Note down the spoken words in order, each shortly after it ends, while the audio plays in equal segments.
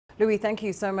Louis, thank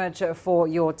you so much for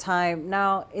your time.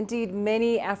 Now, indeed,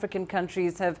 many African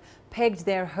countries have pegged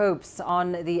their hopes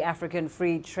on the African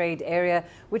Free Trade Area,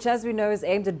 which, as we know, is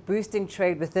aimed at boosting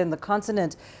trade within the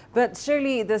continent. But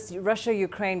surely this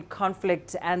Russia-Ukraine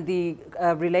conflict and the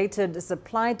related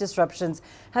supply disruptions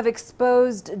have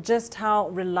exposed just how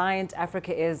reliant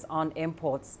Africa is on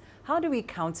imports. How do we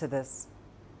counter this?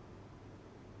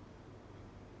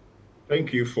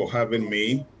 Thank you for having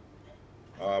me.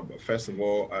 First of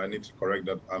all, I need to correct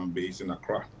that I'm based in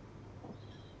Accra.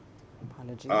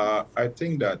 Apologies. I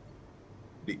think that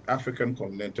the African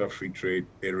Continental Free Trade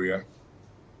Area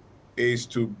is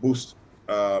to boost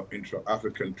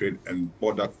intra-African trade and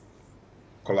border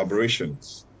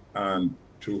collaborations, and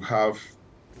to have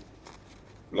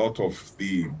a lot of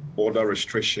the border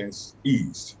restrictions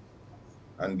eased.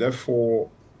 And therefore,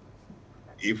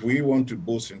 if we want to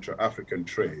boost intra-African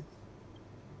trade,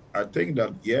 I think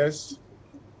that, yes,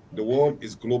 the world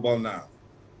is global now.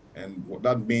 And what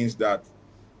that means that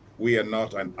we are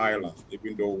not an island,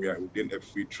 even though we are within a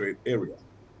free trade area.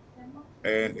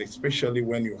 And especially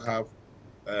when you have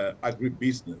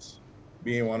agribusiness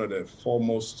being one of the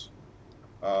foremost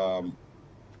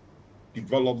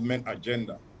development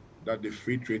agenda that the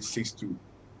free trade seeks to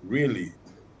really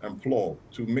employ,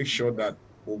 to make sure that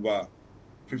over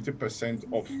 50%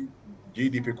 of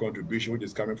GDP contribution, which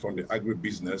is coming from the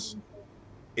agribusiness,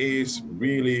 is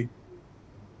really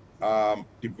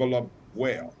developed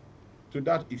well. To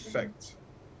that effect,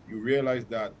 you realize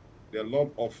that there are a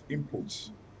lot of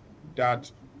inputs that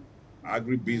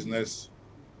agribusiness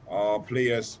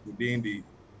players within the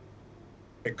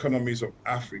economies of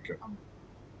Africa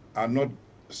are not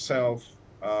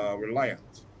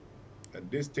self-reliant.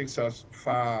 And this takes us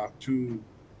far to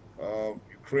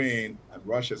Ukraine and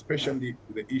Russia, especially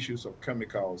the issues of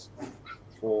chemicals,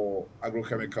 for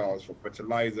agrochemicals, for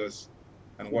fertilizers,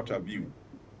 and what have you.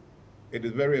 It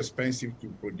is very expensive to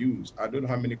produce. I don't know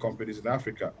how many companies in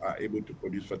Africa are able to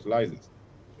produce fertilizers.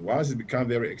 Once it becomes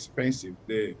very expensive,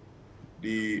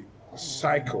 the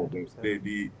cycle,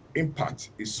 the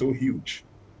impact is so huge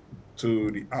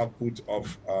to the output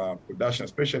of production,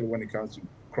 especially when it comes to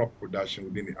crop production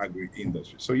within the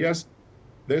agri-industry. So yes,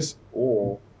 this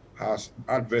all has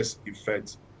adverse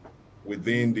effects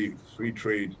within the free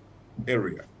trade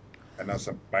area, and as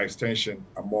by extension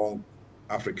among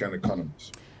African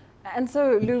economies. And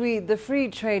so, Louis, the free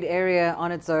trade area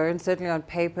on its own, certainly on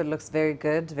paper, looks very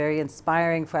good, very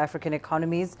inspiring for African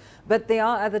economies. But there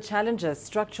are other challenges,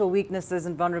 structural weaknesses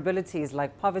and vulnerabilities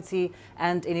like poverty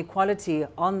and inequality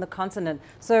on the continent.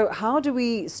 So how do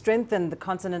we strengthen the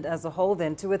continent as a whole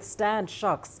then to withstand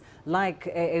shocks like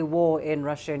a war in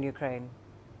Russia and Ukraine?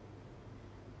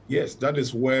 Yes, that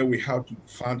is where we have to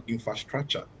fund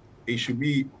infrastructure. It should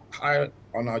be high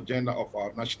on our agenda of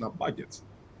our national budgets.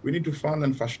 We need to fund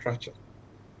infrastructure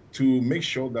to make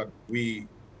sure that we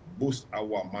boost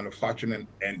our manufacturing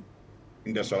and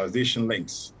industrialization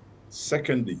links.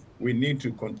 Secondly, we need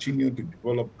to continue to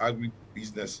develop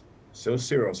agribusiness so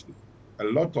seriously. A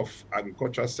lot of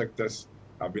agricultural sectors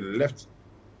have been left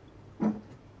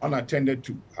unattended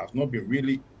to, have not been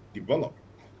really developed.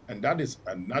 And that is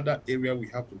another area we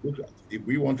have to look at. If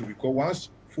we want to, because once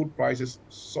food prices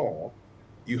soar,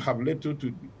 you have little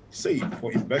to save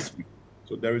for investment.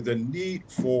 So there is a need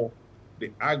for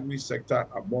the agri sector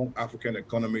among African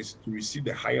economies to receive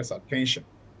the highest attention.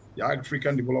 The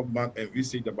African Development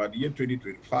envisaged that by the year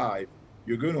 2025,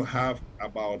 you're going to have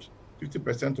about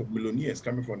 50% of millionaires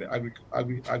coming from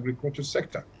the agriculture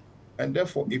sector. And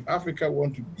therefore, if Africa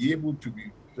wants to be able to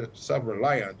be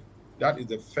self-reliant, that is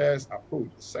the first approach.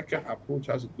 The second approach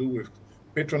has to do with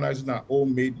patronizing our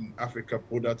own made in Africa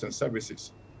products and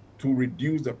services to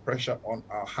reduce the pressure on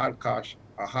our hard cash,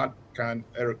 our hard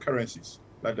currencies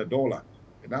like the dollar.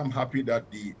 And I'm happy that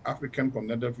the African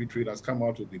Continental Free Trade has come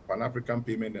out with the Pan-African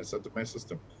Payment and Settlement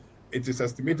System. It is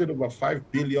estimated over $5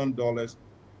 billion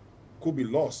could be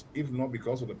lost, if not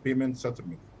because of the payment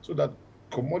settlement, so that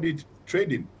commodity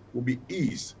trading will be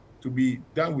eased to be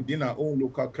done within our own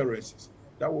local currencies.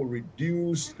 That will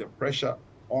reduce the pressure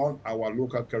on our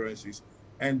local currencies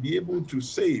and be able to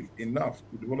save enough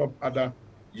to develop other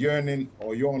yearning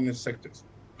sectors.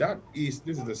 This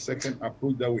is the second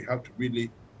approach that we have to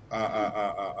really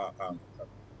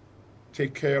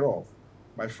take care of.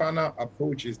 My final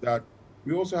approach is that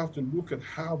we also have to look at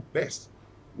how best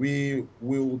we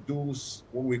will do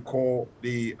what we call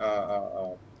the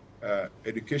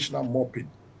educational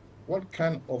mopping. What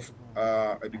kind of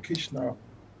educational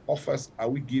offers are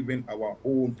we giving our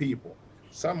own people?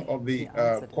 Some of the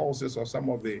courses or some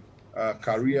of the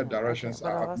career directions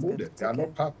are outmoded. They are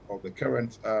not part of the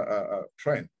current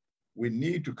trend. We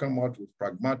need to come out with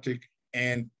pragmatic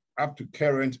and up to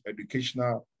current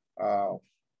educational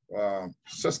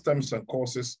systems and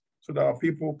courses so that our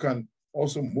people can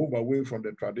also move away from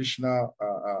the traditional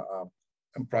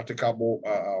and practicable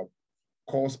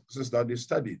courses that they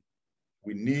studied.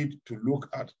 We need to look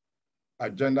at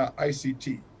agenda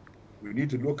ICT. We need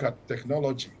to look at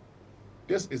technology.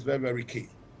 This is very, very key.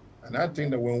 And I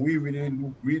think that when we really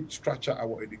restructure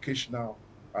our educational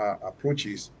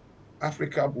approaches,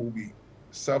 Africa will be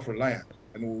self-reliant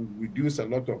and will reduce a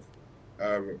lot of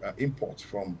imports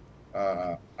from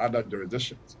other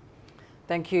jurisdictions.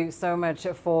 Thank you so much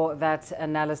for that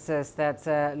analysis. That's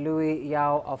Louis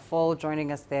Yao Afful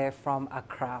joining us there from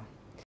Accra.